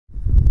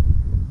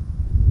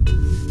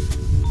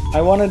I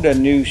wanted a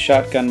new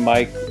shotgun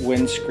mic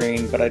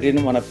windscreen, but I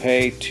didn't want to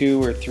pay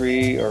 $200 or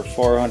 $300 or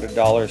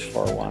 $400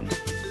 for one.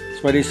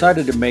 So I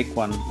decided to make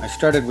one. I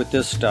started with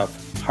this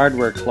stuff,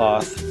 hardware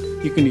cloth.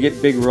 You can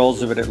get big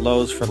rolls of it at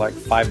Lowe's for like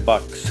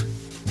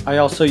 $5. I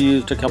also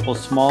used a couple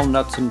small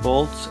nuts and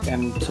bolts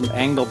and some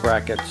angle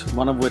brackets,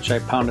 one of which I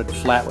pounded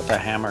flat with a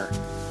hammer.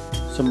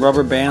 Some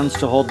rubber bands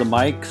to hold the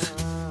mics.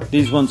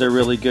 These ones are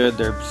really good.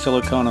 They're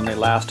silicone and they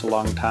last a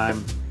long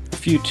time.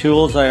 A few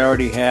tools I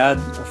already had,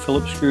 a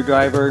Phillips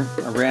screwdriver,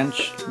 a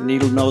wrench,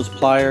 needle nose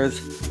pliers,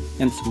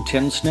 and some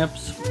tin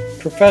snips.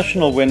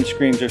 Professional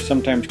windscreens are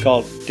sometimes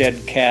called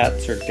dead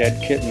cats or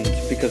dead kittens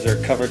because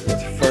they're covered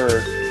with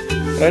fur.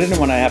 But I didn't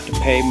want to have to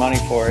pay money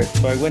for it,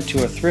 so I went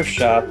to a thrift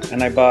shop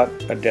and I bought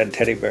a dead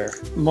teddy bear.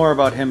 More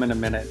about him in a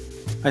minute.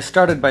 I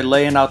started by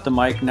laying out the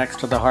mic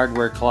next to the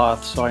hardware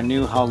cloth so I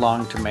knew how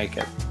long to make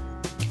it.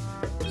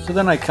 So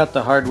then I cut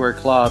the hardware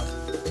cloth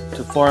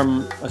to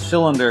form a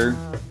cylinder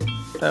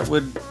that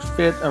would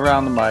fit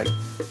around the mic.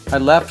 I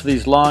left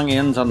these long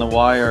ends on the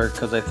wire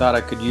because I thought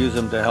I could use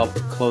them to help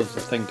close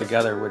the thing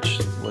together, which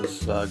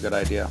was a good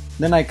idea.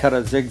 Then I cut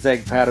a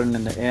zigzag pattern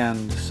in the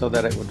end so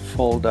that it would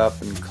fold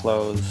up and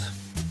close.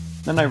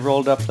 Then I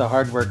rolled up the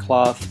hardware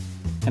cloth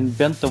and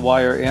bent the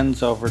wire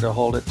ends over to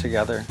hold it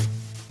together.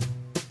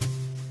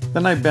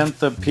 Then I bent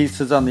the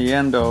pieces on the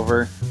end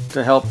over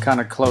to help kind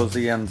of close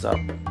the ends up.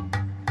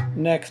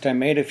 Next, I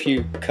made a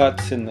few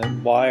cuts in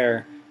the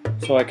wire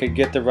so I could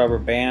get the rubber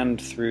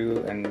band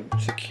through and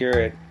secure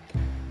it.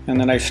 And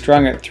then I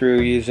strung it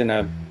through using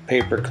a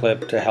paper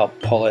clip to help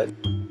pull it.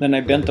 Then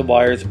I bent the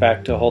wires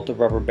back to hold the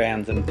rubber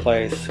bands in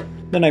place.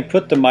 Then I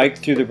put the mic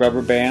through the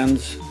rubber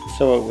bands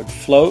so it would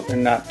float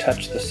and not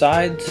touch the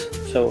sides,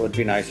 so it would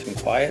be nice and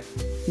quiet.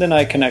 Then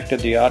I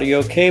connected the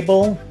audio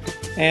cable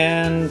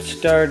and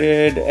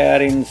started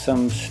adding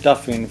some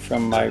stuffing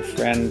from my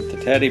friend the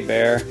teddy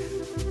bear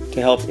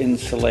to help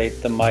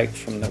insulate the mic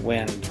from the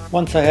wind.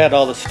 Once I had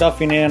all the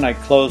stuffing in, I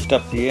closed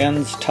up the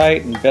ends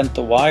tight and bent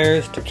the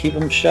wires to keep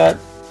them shut.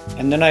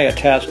 And then I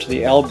attached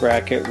the L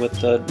bracket with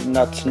the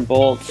nuts and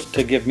bolts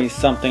to give me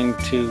something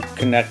to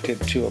connect it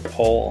to a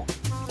pole.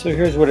 So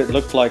here's what it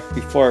looked like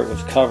before it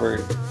was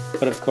covered,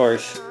 but of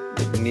course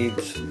it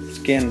needs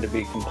skin to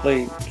be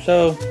complete.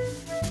 So,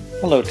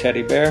 hello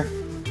teddy bear.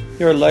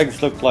 Your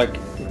legs look like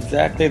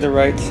exactly the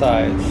right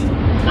size.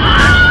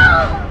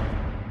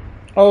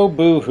 Oh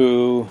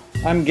boo-hoo,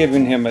 I'm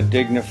giving him a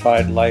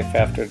dignified life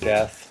after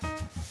death.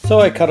 So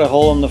I cut a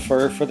hole in the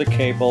fur for the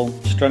cable,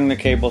 strung the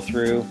cable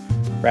through,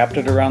 wrapped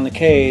it around the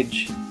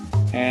cage,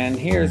 and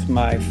here's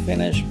my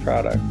finished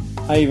product.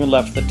 I even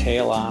left the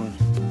tail on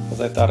because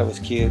I thought it was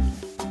cute.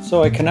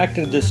 So I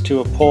connected this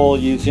to a pole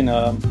using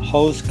a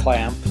hose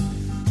clamp,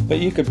 but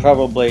you could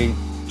probably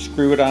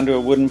screw it onto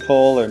a wooden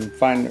pole and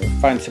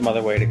find some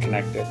other way to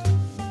connect it.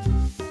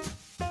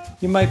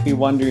 You might be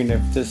wondering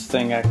if this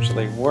thing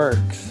actually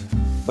works,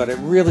 but it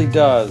really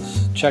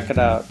does. Check it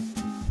out.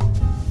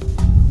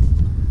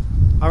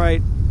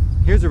 Alright,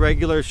 here's a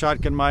regular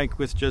shotgun mic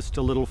with just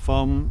a little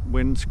foam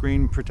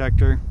windscreen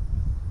protector.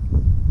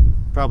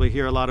 Probably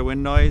hear a lot of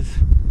wind noise.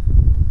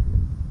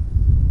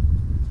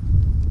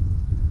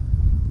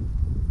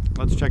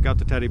 Let's check out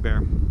the teddy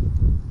bear.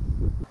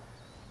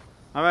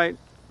 Alright,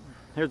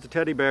 here's the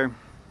teddy bear.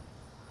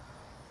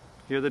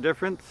 Hear the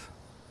difference?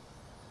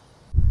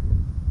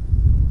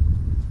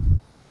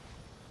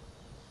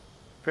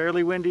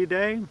 Fairly windy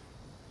day.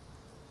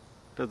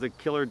 Does a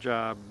killer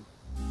job.